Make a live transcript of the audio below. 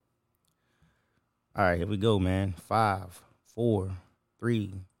All right, here we go, man. 5, 4,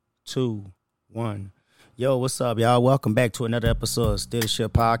 3, 2, 1. Yo, what's up, y'all? Welcome back to another episode of Stealership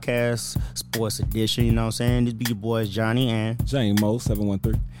Podcast, Sports Edition. You know what I'm saying? This be your boys Johnny and Jane Mo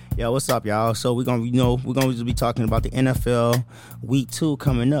 713. Yo, what's up, y'all? So we're gonna be talking about the NFL Week 2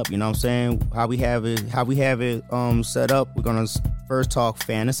 coming up. You know what I'm saying? How we have it set up. We're gonna first talk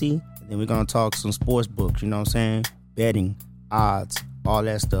fantasy, and then we're gonna talk some sports books. You know what I'm saying? Betting, odds, all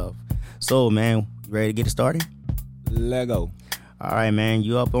that stuff. So, man, you ready to get it started? Lego. All right, man.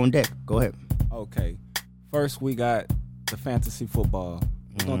 You up on deck? Go ahead. Okay. First, we got the fantasy football.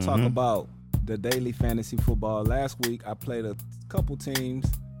 We're gonna talk about the daily fantasy football. Last week, I played a couple teams.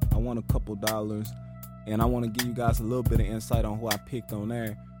 I won a couple dollars, and I want to give you guys a little bit of insight on who I picked on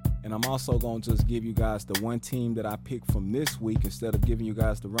there. And I'm also going to just give you guys the one team that I picked from this week instead of giving you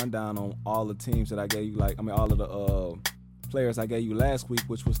guys the rundown on all the teams that I gave you, all of the players I gave you last week,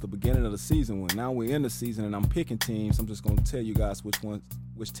 which was the beginning of the season one. Now we're in the season, and I'm picking teams. I'm just going to tell you guys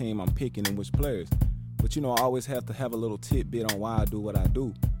which team I'm picking and which players. But, I always have to have a little tidbit on why I do what I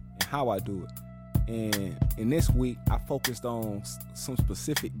do and how I do it. And in this week, I focused on some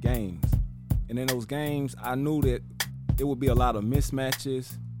specific games. And in those games, I knew that there would be a lot of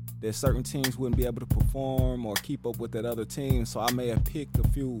mismatches, that certain teams wouldn't be able to perform or keep up with that other team. So I may have picked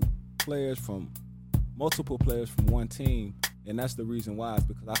multiple players from one team. And that's the reason why, is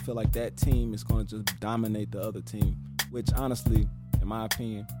because I feel like that team is going to just dominate the other team, which honestly, in my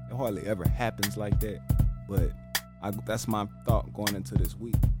opinion, it hardly ever happens like that. But that's my thought going into this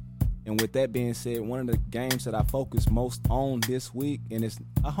week. And with that being said, one of the games that I focus most on this week, and it's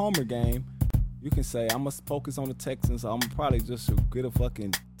a homer game, you can say I'm going to focus on the Texans. I'm probably just get a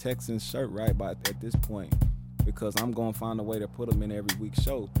fucking Texans shirt at this point, because I'm going to find a way to put them in every week's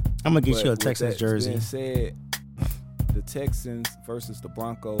show. I'm going to get you a Texans jersey. Being said, the Texans versus the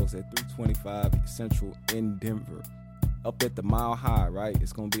Broncos at 325 Central in Denver, up at the Mile High, right?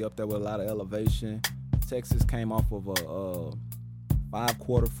 It's going to be up there with a lot of elevation. Texas came off of a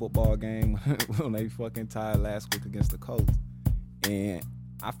 5-quarter football game when they fucking tied last week against the Colts. And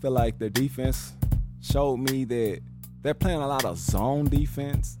I feel like their defense showed me that they're playing a lot of zone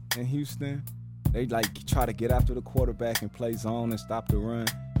defense in Houston. They try to get after the quarterback and play zone and stop the run.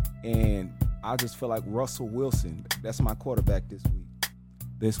 And I just feel like Russell Wilson, that's my quarterback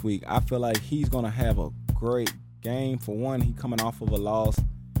this week. I feel like he's going to have a great game. For one, he coming off of a loss.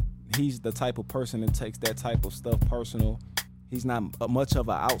 He's the type of person that takes that type of stuff personal. He's not much of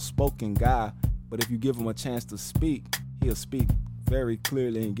an outspoken guy, but if you give him a chance to speak, he'll speak very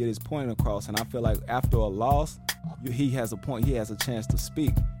clearly and get his point across. And I feel like after a loss, he has a chance to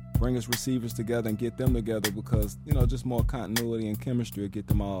speak, bring his receivers together and get them together, because, just more continuity and chemistry will get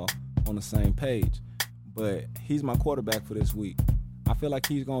them all on the same page. But he's my quarterback for this week. I feel like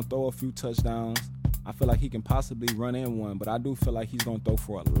he's going to throw a few touchdowns. I feel like he can possibly run in one, but I do feel like he's going to throw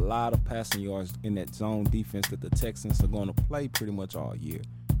for a lot of passing yards in that zone defense that the Texans are going to play pretty much all year.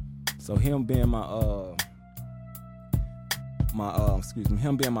 So him being my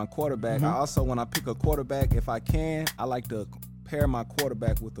quarterback. I also, when I pick a quarterback, if I can, I like to pair my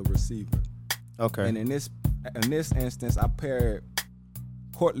quarterback with a receiver. Okay. And in this instance, I paired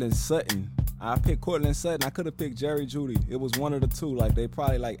Courtland Sutton. I picked Courtland Sutton. I could have picked Jerry Jeudy. It was one of the two. They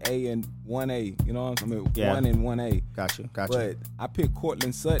probably A and 1A. You know what I mean? Yeah. 1 and 1A. Gotcha. But I picked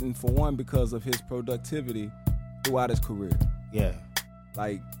Courtland Sutton for one because of his productivity throughout his career. Yeah.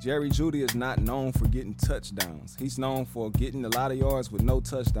 Jerry Jeudy is not known for getting touchdowns. He's known for getting a lot of yards with no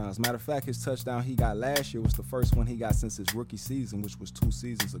touchdowns. Matter of fact, his touchdown he got last year was the first one he got since his rookie season, which was 2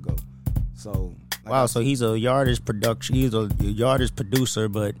 seasons ago. So wow, so he's a yardage production. He's a yardage producer,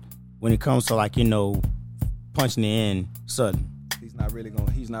 but when it comes to punching it in, Sutton, he's not really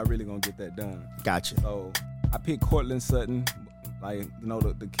gonna get that done. Gotcha. So I picked Courtland Sutton.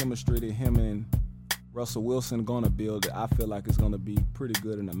 The chemistry that him and Russell Wilson gonna build, I feel like it's gonna be pretty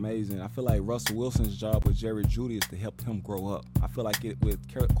good and amazing. I feel like Russell Wilson's job with Jerry Jeudy is to help him grow up. I feel like with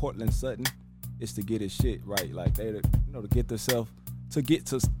Courtland Sutton, it's to get his shit right. To get themselves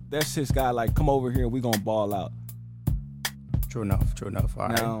that's his guy. Come over here and we gonna ball out. True enough. All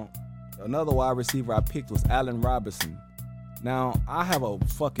right. Now, another wide receiver I picked was Allen Robinson. Now, I have a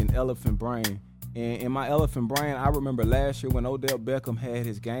fucking elephant brain. And in my elephant brain, I remember last year when Odell Beckham had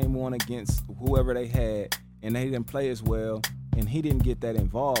his game one against whoever they had, and they didn't play as well, and he didn't get that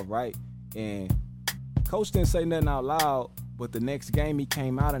involved, right? And coach didn't say nothing out loud, but the next game he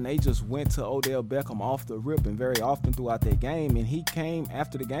came out and they just went to Odell Beckham off the rip, and very often throughout that game. And he came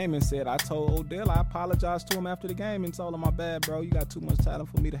after the game and said, I told Odell, I apologized to him after the game and told him, my bad, bro. You got too much talent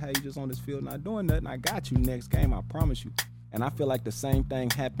for me to have you just on this field not doing nothing. I got you next game, I promise you. And I feel like the same thing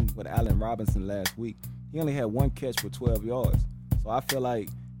happened with Allen Robinson last week. He only had 1 catch for 12 yards. So I feel like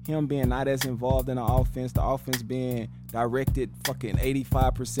him being not as involved in the offense being directed fucking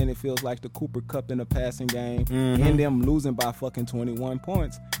 85%, it feels like the Cooper Kupp in the passing game, and them losing by fucking 21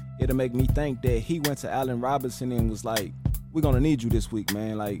 points, it'll make me think that he went to Allen Robinson and was like, we're going to need you this week,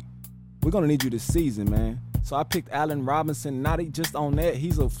 man. Like, we're going to need you this season, man. So I picked Allen Robinson, not just on that.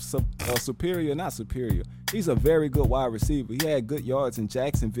 He's a superior, not superior. He's a very good wide receiver. He had good yards in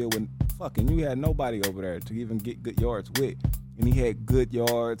Jacksonville when fucking you had nobody over there to even get good yards with. And he had good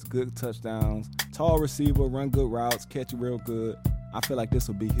yards, good touchdowns, tall receiver, run good routes, catch it real good. I feel like this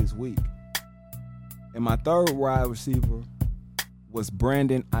will be his week. And my third wide receiver was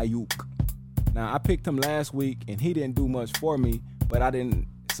Brandon Ayuk. Now, I picked him last week, and he didn't do much for me, but I didn't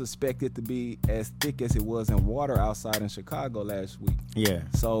suspect it to be as thick as it was in water outside in Chicago last week. Yeah.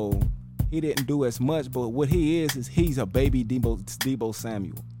 So he didn't do as much, but what he is he's a baby Deebo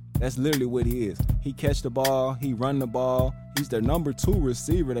Samuel. That's literally what he is. He catch the ball, he run the ball. He's their number 2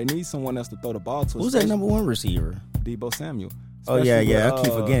 receiver. They need someone else to throw the ball to. Who's that number 1 receiver? Deebo Samuel. Oh yeah. I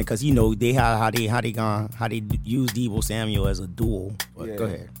keep forgetting because they how they use Deebo Samuel as a duel. But yeah. Go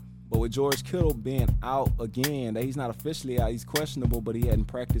ahead. But with George Kittle being out again, he's not officially out. He's questionable, but he hadn't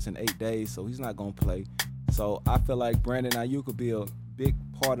practiced in 8 days, so he's not gonna play. So I feel like Brandon Ayuk could be a big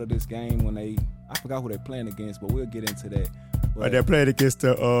part of this game when I forgot who they're playing against, but we'll get into that. But they're playing against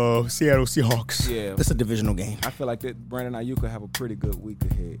the Seattle Seahawks. Yeah, that's a divisional game. I feel like that Brandon Ayuk could have a pretty good week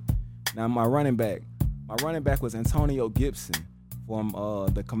ahead. Now my running back was Antonio Gibson from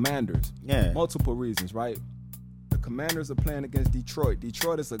the Commanders. Yeah, multiple reasons, right? The Commanders are playing against Detroit.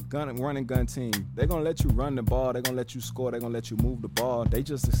 Detroit is a run and gun team. They're gonna let you run the ball. They're gonna let you score. They're gonna let you move the ball. They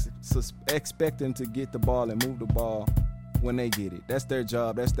just expect them to get the ball and move the ball when they get it. That's their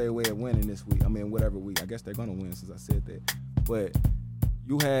job. That's their way of winning this week. I mean, whatever week. I guess they're gonna win since I said that. But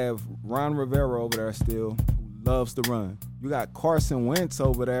you have Ron Rivera over there still, who loves to run. You got Carson Wentz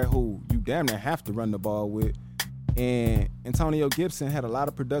over there, who you damn near have to run the ball with. And Antonio Gibson had a lot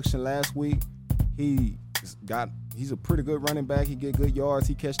of production last week. He's a pretty good running back. He get good yards.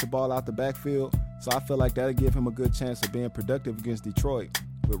 He catch the ball out the backfield. So I feel like that'll give him a good chance of being productive against Detroit.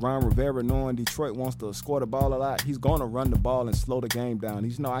 With Ron Rivera knowing Detroit wants to score the ball a lot, he's going to run the ball and slow the game down.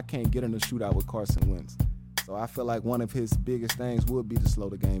 He's I can't get in a shootout with Carson Wentz. So I feel like one of his biggest things would be to slow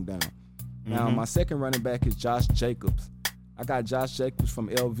the game down. Now, my second running back is Josh Jacobs. I got Josh Jacobs from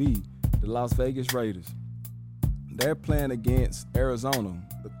LV, the Las Vegas Raiders. They're playing against Arizona,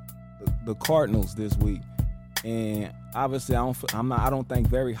 the Cardinals this week. And obviously, I don't think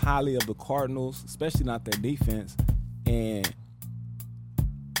very highly of the Cardinals, especially not their defense. And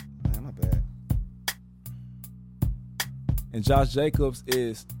man, my bad. And Josh Jacobs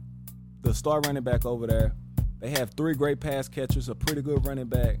is the star running back over there. They have 3 great pass catchers, a pretty good running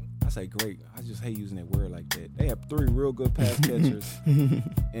back. I say great. I just hate using that word like that. They have 3 real good pass catchers,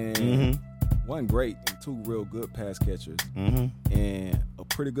 and 1 great and 2 real good pass catchers, and a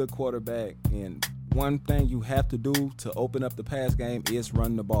pretty good quarterback. And one thing you have to do to open up the pass game is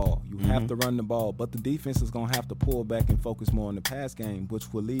run the ball. You have to run the ball, but the defense is going to have to pull back and focus more on the pass game,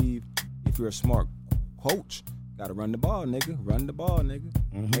 which will leave, if you're a smart coach, got to run the ball, nigga. Run the ball, nigga.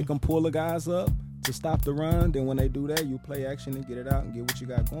 Make them pull the guys up to stop the run. Then when they do that, you play action and get it out and get what you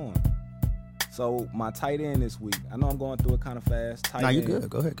got going. So my tight end this week, I know I'm going through it kind of fast. You good.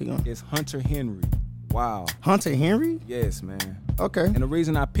 Go ahead, keep going. It's Hunter Henry. Wow. Hunter Henry? Yes, man. Okay. And the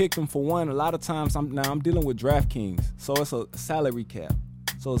reason I picked him, for one, a lot of times I'm dealing with DraftKings, so it's a salary cap.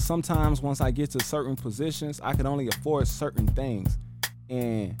 So sometimes once I get to certain positions, I can only afford certain things.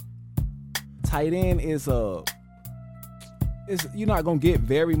 And tight end you're not gonna get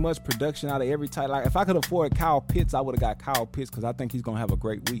very much production out of every tight. Like if I could afford Kyle Pitts, I would have got Kyle Pitts because I think he's gonna have a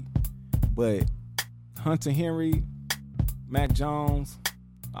great week. But Hunter Henry, Mac Jones,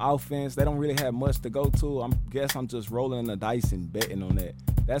 offense, they don't really have much to go to. I'm just rolling the dice and betting on that.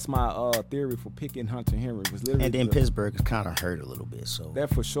 That's my theory for picking Hunter Henry. Was literally and then Pittsburgh is kind of hurt a little bit, so that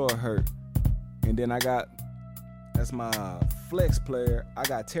for sure hurt. And then that's my flex player. I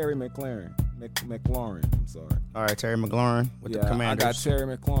got Terry McLaurin. I'm sorry. All right, Terry McLaurin with the Commanders. I got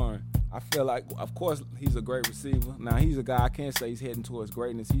Terry McLaurin. I feel like, of course, he's a great receiver. Now, he's a guy I can't say he's heading towards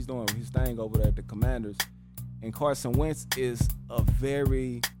greatness. He's doing his thing over there at the Commanders. And Carson Wentz is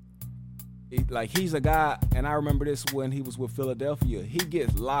he's a guy, and I remember this when he was with Philadelphia. He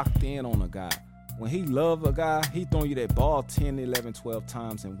gets locked in on a guy. When he loves a guy, he throwing you that ball 10, 11, 12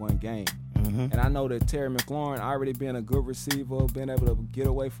 times in one game. And I know that Terry McLaurin already being a good receiver, being able to get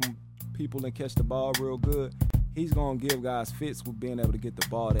away from people and catch the ball real good, he's going to give guys fits with being able to get the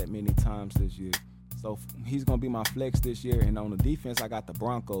ball that many times this year. So he's going to be my flex this year. And on the defense, I got the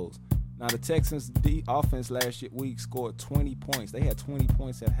Broncos. Now, the Texans' offense last week scored 20 points. They had 20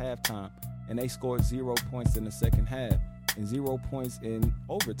 points at halftime, and they scored 0 points in the second half and 0 points in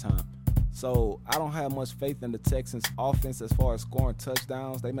overtime. So I don't have much faith in the Texans' offense as far as scoring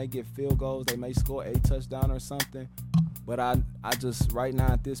touchdowns. They may get field goals. They may score a touchdown or something. But I just, right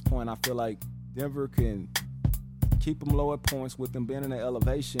now at this point, I feel like Denver can keep them low at points with them being in the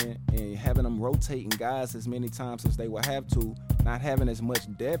elevation and having them rotating guys as many times as they will have to, not having as much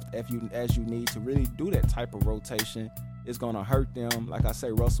depth as you need to really do that type of rotation is going to hurt them. Like I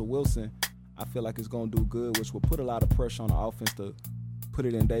say, Russell Wilson, I feel like it's going to do good, which will put a lot of pressure on the offense to put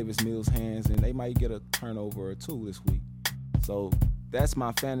it in Davis Mills' hands, and they might get a turnover or two this week. So that's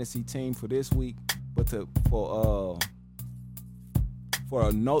my fantasy team for this week. But for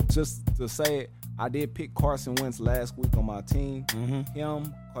a note, just to say it, I did pick Carson Wentz last week on my team. Mm-hmm.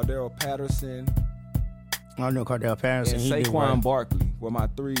 Him, Cordero Patterson. I know Cordero Patterson. And Saquon Barkley were my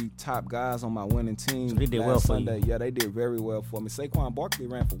 3 top guys on my winning team. So they did well for Sunday. you. Yeah, they did very well for me. Saquon Barkley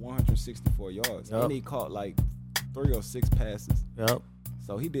ran for 164 yards. Yep. And he caught like 3 or 6 passes. Yep.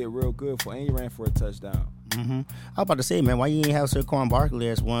 So he did real good and he ran for a touchdown. Mm-hmm. I was about to say, man, why you ain't have Saquon Barkley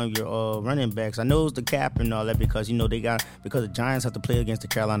as one of your running backs? I know it's the cap and all that because because the Giants have to play against the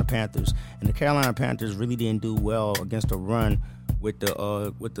Carolina Panthers, and the Carolina Panthers really didn't do well against the run with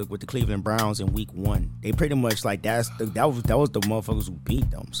the Cleveland Browns in Week 1. They pretty much like that was the motherfuckers who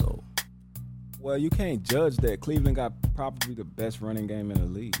beat them. So, well, you can't judge that. Cleveland got probably the best running game in the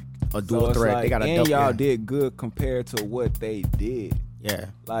league. A dual threat. Like, they got and y'all did good compared to what they did. Yeah,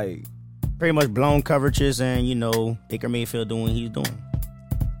 like. Pretty much blown coverages and, Baker Mayfield doing what he's doing.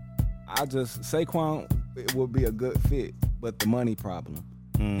 Saquon, it would be a good fit, but the money problem.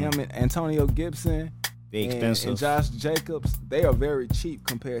 Him and Antonio Gibson and Josh Jacobs, they are very cheap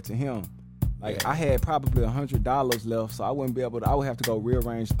compared to him. Like, I had probably $100 left, so I wouldn't be able to, I would have to go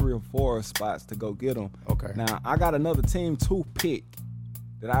rearrange 3 or 4 spots to go get them. Okay. Now, I got another team to pick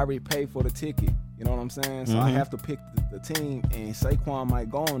that I already paid for the ticket. You know what I'm saying? So I have to pick the team, and Saquon might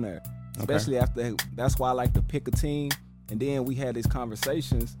go on there. Especially after, that's why I like to pick a team, and then we had these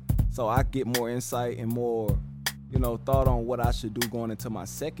conversations, so I get more insight and more, thought on what I should do going into my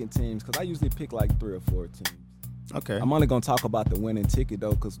second teams, because I usually pick like 3 or 4 teams. Okay. I'm only gonna talk about the winning ticket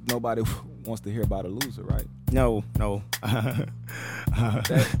though, because nobody wants to hear about a loser, right? No.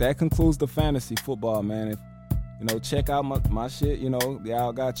 that concludes the fantasy football, man. If, check out my shit.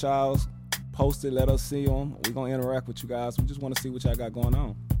 Y'all got y'all's posted. Let us see them. We're gonna interact with you guys. We just want to see what y'all got going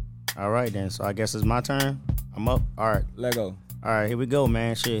on. All right, then. So I guess it's my turn. I'm up. All right. Let go. All right, here we go,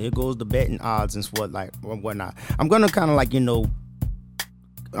 man. Shit, here goes the betting odds and whatnot. I'm going to kind of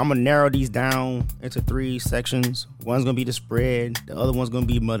I'm going to narrow these down into 3 sections. One's going to be the spread. The other one's going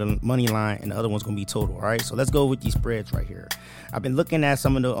to be money line. And the other one's going to be total, all right? So let's go with these spreads right here. I've been looking at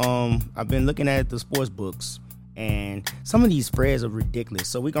the sports books. And some of these spreads are ridiculous.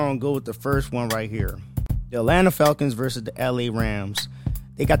 So we're going to go with the first one right here. The Atlanta Falcons versus the LA Rams.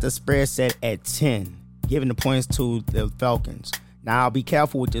 They got the spread set at 10, giving the points to the Falcons. Now, I'll be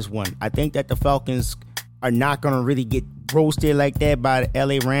careful with this one. I think that the Falcons are not going to really get roasted like that by the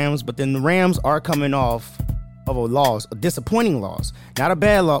LA Rams, but then the Rams are coming off of a disappointing loss. Not a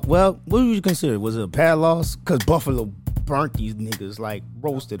bad loss. Well, what would you consider? Was it a bad loss? Because Buffalo burnt these niggas, like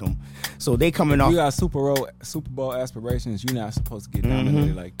roasted them. So they coming off. You got Super Bowl aspirations. You're not supposed to get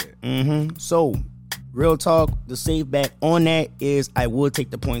dominated like that. So, real talk, the safe bet on that is I would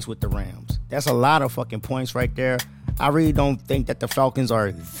take the points with the Rams. That's a lot of fucking points right there. I really don't think that the Falcons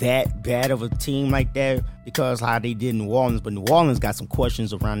are that bad of a team like that because how they did New Orleans. But New Orleans got some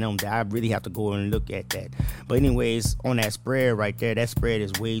questions around them that I really have to go and look at that. But anyways, on that spread right there, that spread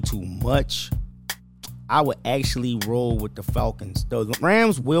is way too much. I would actually roll with the Falcons. The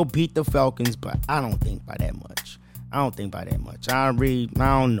Rams will beat the Falcons, but I don't think by that much. I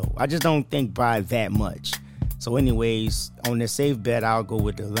don't know. I just don't think by that much. So anyways, on the safe bet, I'll go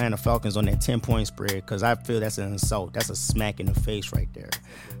with the Atlanta Falcons on that 10-point spread because I feel that's an insult. That's a smack in the face right there.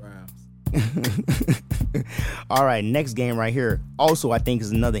 All right, next game right here. Also, I think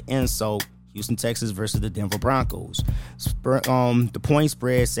is another insult. Houston Texans versus the Denver Broncos. The point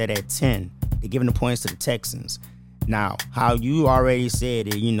spread set at 10. They're giving the points to the Texans. Now, how you already said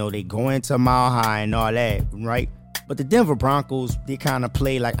it, they go into Mile High and all that, right? But the Denver Broncos, they kind of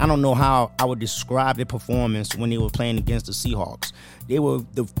play like, I don't know how I would describe their performance when they were playing against the Seahawks. They were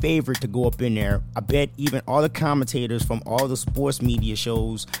the favorite to go up in there. I bet even all the commentators from all the sports media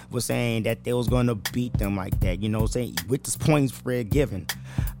shows were saying that they was going to beat them like that, saying with this point spread given.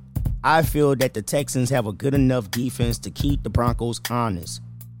 I feel that the Texans have a good enough defense to keep the Broncos honest.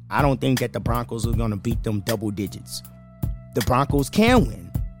 I don't think that the Broncos are going to beat them double digits. The Broncos can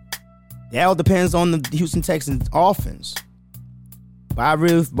win. That all depends on the Houston Texans offense. But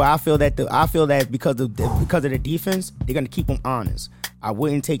I feel that because of the defense, they're gonna keep them honest. I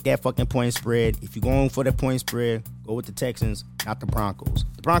wouldn't take that fucking point spread. If you're going for the point spread, go with the Texans, not the Broncos.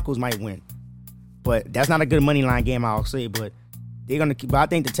 The Broncos might win, but that's not a good money line game, I'll say. But they're gonna keep. But I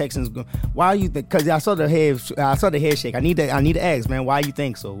think the Texans. Why you? Because I saw the head shake. I need to ask, man. Why you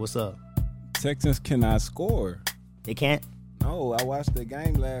think so? What's up? Texans cannot score. They can't. No, I watched the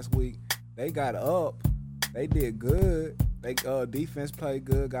game last week. They got up. They did good. They defense played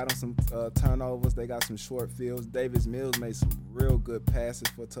good. Got them some turnovers. They got some short fields. Davis Mills made some real good passes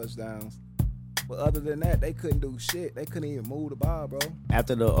for touchdowns. But other than that, they couldn't do shit. They couldn't even move the ball, bro.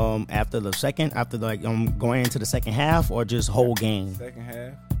 After going into the second half, or just whole game? Second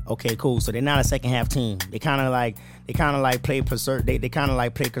half. Okay, cool. So they're not a second half team. They kind of like play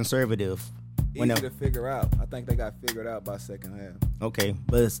conservative. Easy to figure out. I think they got figured out by second half. Okay,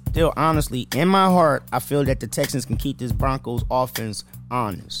 but still, honestly, in my heart, I feel that the Texans can keep this Broncos offense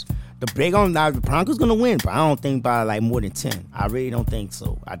honest. The Broncos gonna win, but I don't think by like more than 10. I really don't think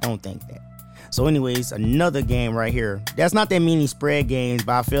so. I don't think that. So anyways, another game right here. That's not that many spread games,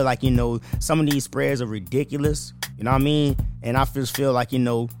 but I feel like, some of these spreads are ridiculous. You know what I mean? And I just feel like,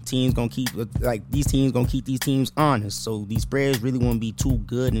 teams gonna keep these teams honest. So these spreads really won't be too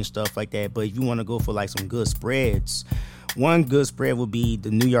good and stuff like that. But if you want to go for like some good spreads, one good spread would be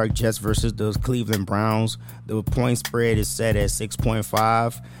the New York Jets versus the Cleveland Browns. The point spread is set at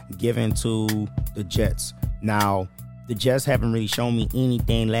 6.5, given to the Jets. Now, the Jets haven't really shown me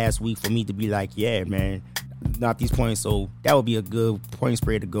anything last week for me to be like, yeah, man, not these points. So that would be a good point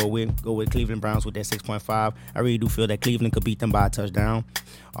spread to go with. Go with Cleveland Browns with that 6.5. I really do feel that Cleveland could beat them by a touchdown.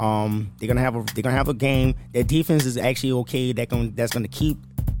 They're gonna have a game. Their defense is actually okay. That's gonna keep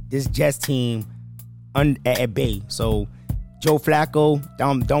this Jets team at bay. So Joe Flacco,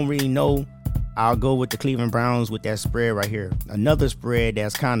 don't really know. I'll go with the Cleveland Browns with that spread right here. Another spread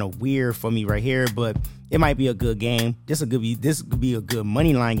that's kind of weird for me right here, but it might be a good game. This could be a good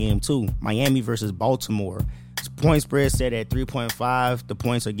money line game too. Miami versus Baltimore. Point spread set at 3.5. The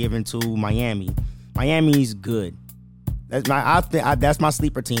points are given to Miami. Miami's good. That's my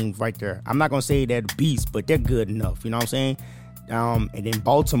sleeper team right there. I'm not gonna say they're the beast, but they're good enough. You know what I'm saying? And then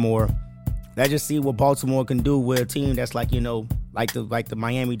Baltimore. Let's just see what Baltimore can do with a team that's like the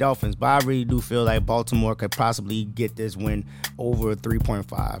Miami Dolphins. But I really do feel like Baltimore could possibly get this win over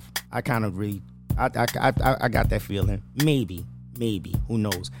 3.5. I got that feeling. Maybe. Who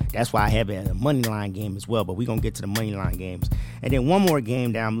knows? That's why I have it as a money line game as well. But we're going to get to the money line games. And then one more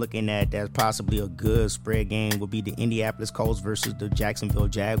game that I'm looking at that's possibly a good spread game would be the Indianapolis Colts versus the Jacksonville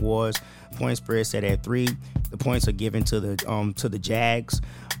Jaguars. Point spread set at 3. The points are given to the Jags.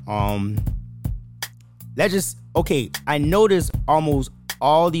 I noticed almost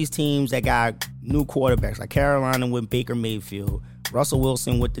all these teams that got new quarterbacks, like Carolina with Baker Mayfield, Russell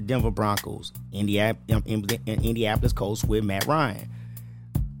Wilson with the Denver Broncos, Indianapolis Colts with Matt Ryan.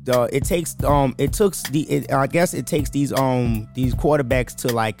 It takes these quarterbacks to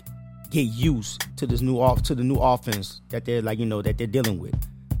like get used to the new offense that they're that they're dealing with.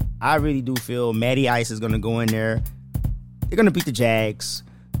 I really do feel Matty Ice is gonna go in there. They're gonna beat the Jags.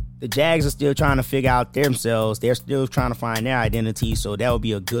 The Jags are still trying to figure out themselves. They're still trying to find their identity. So that would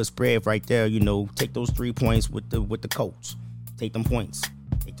be a good spread right there. Take those 3 points with the Colts. Take them points.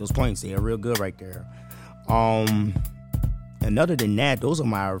 Take those points. They are real good right there. And other than that, those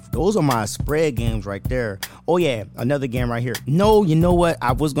are my spread games right there. Oh yeah, another game right here. No, you know what?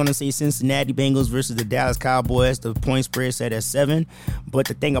 I was gonna say Cincinnati Bengals versus the Dallas Cowboys. The point spread set at 7. But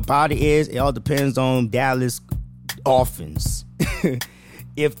the thing about it is, it all depends on Dallas offense.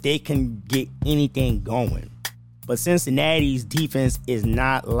 If they can get anything going. But Cincinnati's defense is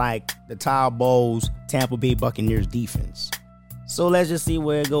not like the Todd Bowles Tampa Bay Buccaneers defense. So let's just see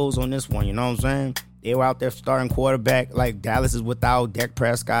where it goes on this one. You know what I'm saying? They were out there starting quarterback. Like Dallas is without Dak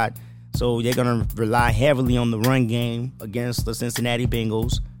Prescott. So they're going to rely heavily on the run game against the Cincinnati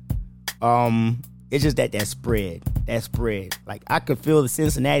Bengals. It's just that spread. Like I could feel that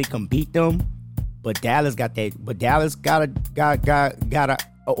Cincinnati can beat them. But Dallas got that. But Dallas got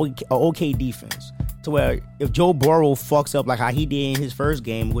a okay defense to where if Joe Burrow fucks up like how he did in his first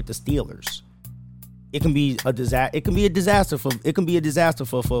game with the Steelers, it can be a disaster. It can be a disaster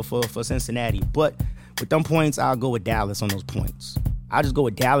for Cincinnati. But with them points, I'll go with Dallas on those points. I'll just go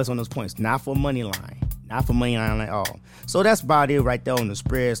with Dallas on those points, not for money line at all. So that's about it right there on the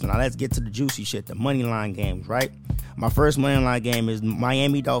spreads. Now let's get to the juicy shit, the money line games, right? My first money line game is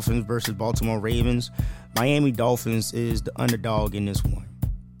Miami Dolphins versus Baltimore Ravens. Miami Dolphins is the underdog in this one.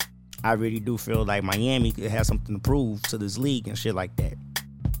 I really do feel like Miami could have something to prove to this league and shit like that.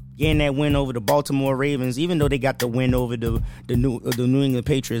 Getting that win over the Baltimore Ravens, even though they got the win over the New England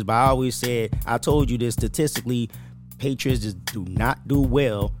Patriots, but I always said, I told you this, statistically, Patriots just do not do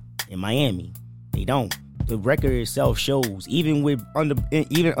well in Miami. They don't. The record itself shows, even under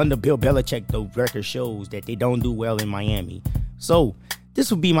Bill Belichick, the record shows that they don't do well in Miami. So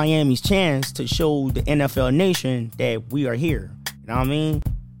this would be Miami's chance to show the NFL nation that we are here. You know what I mean?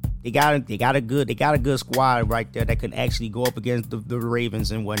 They got a good squad right there that can actually go up against the Ravens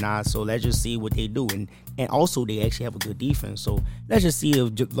and whatnot. So let's just see what they do, and also they actually have a good defense. So let's just see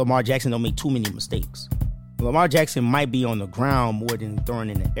if Lamar Jackson don't make too many mistakes. Lamar Jackson might be on the ground more than throwing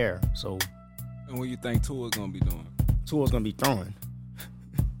in the air. So, and what you think Tua's gonna be doing? Tua's gonna be throwing.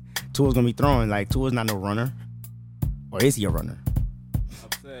 Tua's gonna be throwing. Like, Tua's not no runner, or is he a runner? I'm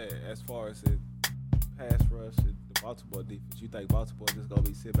saying, as far as the pass rush, the Baltimore defense, you think Baltimore just gonna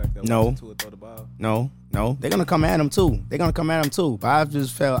be sit back there watching Tua throw the ball? No, they're gonna come at him too. But I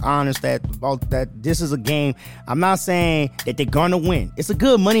just felt honest that this is a game. I'm not saying that they're gonna win. It's a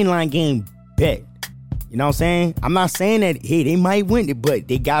good money line game bet. You know what I'm saying? I'm not saying that, hey, they might win it, but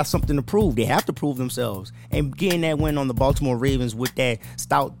they got something to prove. They have to prove themselves. And getting that win on the Baltimore Ravens with that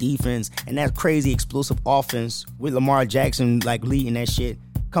stout defense and that crazy explosive offense with Lamar Jackson like leading that shit.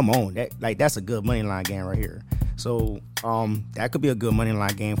 Come on, that's a good money line game right here. So that could be a good money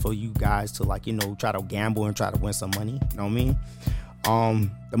line game for you guys to try to gamble and try to win some money. You know what I mean?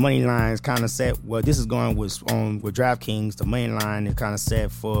 The money line is kind of set. Well, this is going with DraftKings. The money line is kind of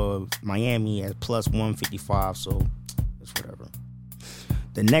set for Miami at plus 155. So it's whatever.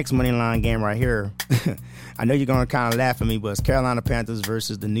 The next money line game right here, I know you're gonna kind of laugh at me, but it's Carolina Panthers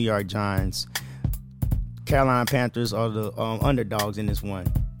versus the New York Giants. Carolina Panthers are the underdogs in this one.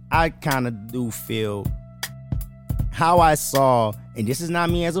 I kind of do feel how I saw, and this is not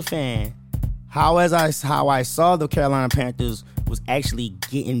me as a fan, how I saw the Carolina Panthers was actually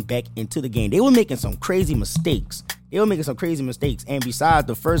getting back into the game. They were making some crazy mistakes. And besides,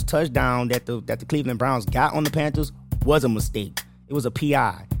 the first touchdown that the Cleveland Browns got on the Panthers was a mistake. It was a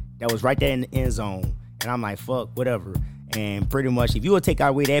PI that was right there in the end zone. And I'm like, fuck, whatever. And pretty much, if you would take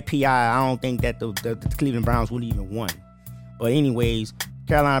away that PI, I don't think that the Cleveland Browns would even won. But anyways,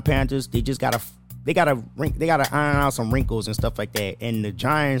 Carolina Panthers, they gotta iron out some wrinkles and stuff like that. And the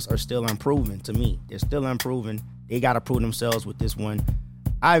Giants are still improving to me. They're still improving. They gotta prove themselves with this one.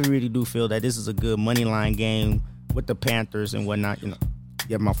 I really do feel that this is a good money line game with the Panthers and whatnot.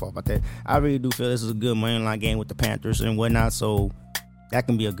 Yeah, my fault about that. I really do feel this is a good money line game with the Panthers and whatnot. So that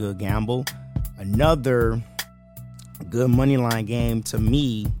can be a good gamble. Another good money line game to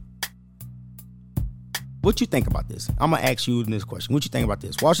me. What you think about this? I'm gonna ask you this question. What you think about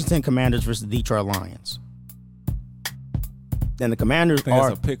this? Washington Commanders versus the Detroit Lions. Then the Commanders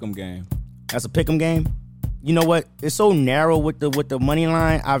that's a pick'em game. That's a pick'em game. You know what? It's so narrow with the money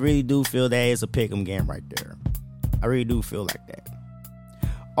line. I really do feel that it's a pick'em game right there. I really do feel like that.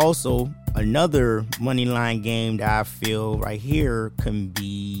 Also, another money line game that I feel right here can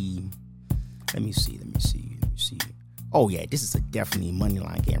be. Let me see. Oh yeah, this is a definitely money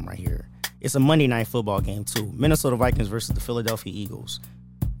line game right here. It's a Monday Night Football game too. Minnesota Vikings versus the Philadelphia Eagles,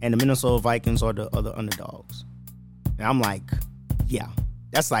 and the Minnesota Vikings are the other underdogs. And I'm like, yeah,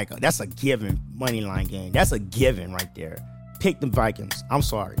 that's a given money line game. That's a given right there. Pick the Vikings. I'm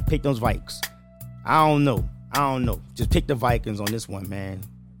sorry, pick those Vikes. I don't know. Just pick the Vikings on this one, man.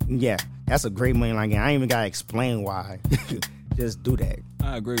 Yeah, that's a great money line game. I ain't even gotta explain why. Just do that.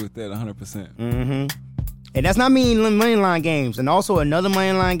 I agree with that 100%. Mm-hmm. And that's not mean money line games. And also another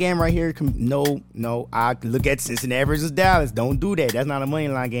money line game right here. No. I look at Cincinnati versus Dallas. Don't do that. That's not a money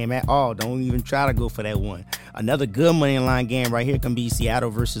line game at all. Don't even try to go for that one. Another good money line game right here can be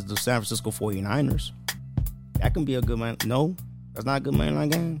Seattle versus the San Francisco 49ers. That can be a good money. No, that's not a good money line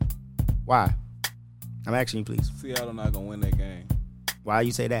game. Why? I'm asking you, please. Seattle not gonna win that game. Why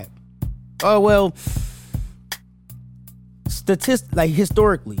you say that? Oh well,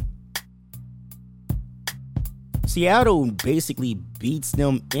 historically, Seattle basically beats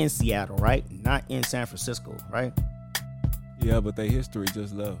them in Seattle, right? Not in San Francisco, right? Yeah, but their history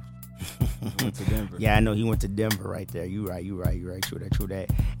just left. Went to Denver. Yeah, I know he went to Denver right there. You right. True that.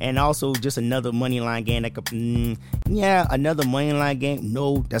 And also just another money line game that could, another money line game.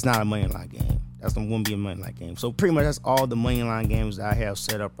 No, that's not a money line game. That's not going to be a money line game. So pretty much that's all the money line games that I have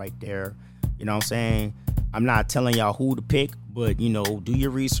set up right there. You know what I'm saying? I'm not telling y'all who to pick, but do your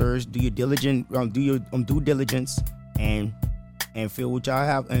research, do your due diligence, and feel what y'all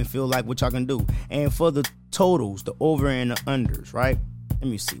have and feel like what y'all can do. And for the totals, the over and the unders, right? Let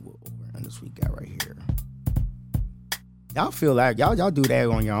me see what over and unders we got right here. Y'all feel like y'all do that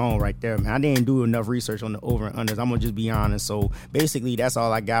on your own right there, man. I didn't do enough research on the over and unders. I'm gonna just be honest. So basically, that's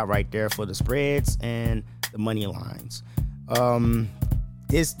all I got right there for the spreads and the money lines.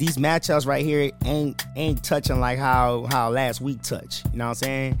 These matchups right here ain't touching like how last week touched. You know what I'm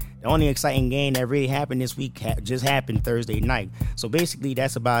saying? The only exciting game that really happened this week just happened Thursday night. So basically,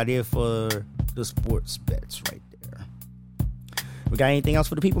 that's about it for the sports bets right there. We got anything else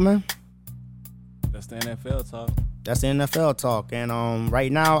for the people, man? That's the NFL talk. That's the NFL talk. And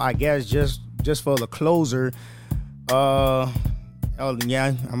right now, I guess just for the closer, I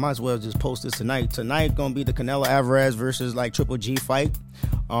might as well just post this tonight. Tonight gonna be the Canelo Alvarez versus like Triple G fight.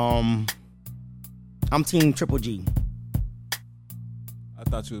 I'm team Triple G. I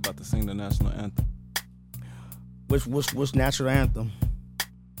thought you was about to sing the national anthem. Which national anthem?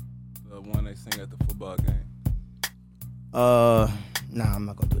 The one they sing at the football game. Nah, I'm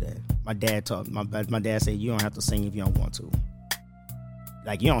not gonna do that. My dad said you don't have to sing if you don't want to.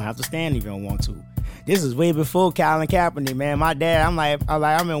 Like, you don't have to stand if you don't want to. This is way before Colin Kaepernick, man. My dad, I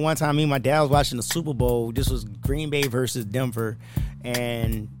remember one time me and my dad was watching the Super Bowl. This was Green Bay versus Denver,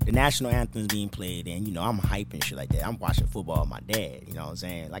 and the national anthem is being played. And, you know, I'm hyping shit like that. I'm watching football with my dad, you know what I'm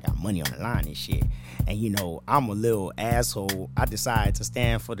saying? Like, I got money on the line and shit. And, you know, I'm a little asshole. I decided to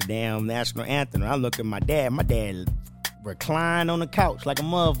stand for the damn national anthem. And I look at my dad reclined on the couch like a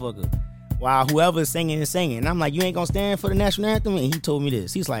motherfucker while whoever's singing is singing. And I'm like, you ain't gonna stand for the national anthem? And he told me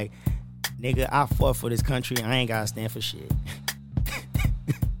this. He's like, nigga, I fought for this country. I ain't gotta stand for shit.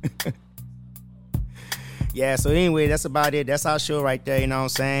 Yeah, so anyway, that's about it. That's our show right there, you know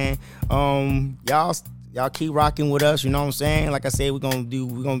what I'm saying? Y'all keep rocking with us, you know what I'm saying? Like I said, we're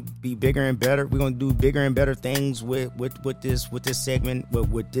gonna be bigger and better. We're gonna do bigger and better things with this segment,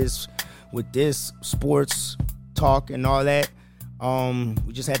 with this sports talk and all that.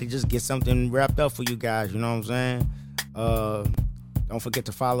 We just had to just get something wrapped up for you guys, you know what I'm saying? Don't forget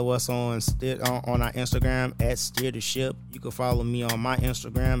to follow us on our Instagram at Steer the Ship. You can follow me on my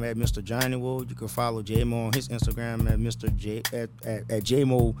Instagram at Mr. Johnny Wool. You can follow J-Mo on his Instagram at Mr. J at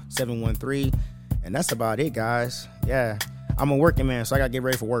J-Mo713. And that's about it, guys. Yeah, I'm a working man, so I gotta get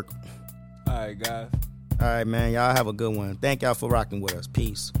ready for work. All right, guys. All right, man. Y'all have a good one. Thank y'all for rocking with us.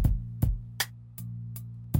 Peace.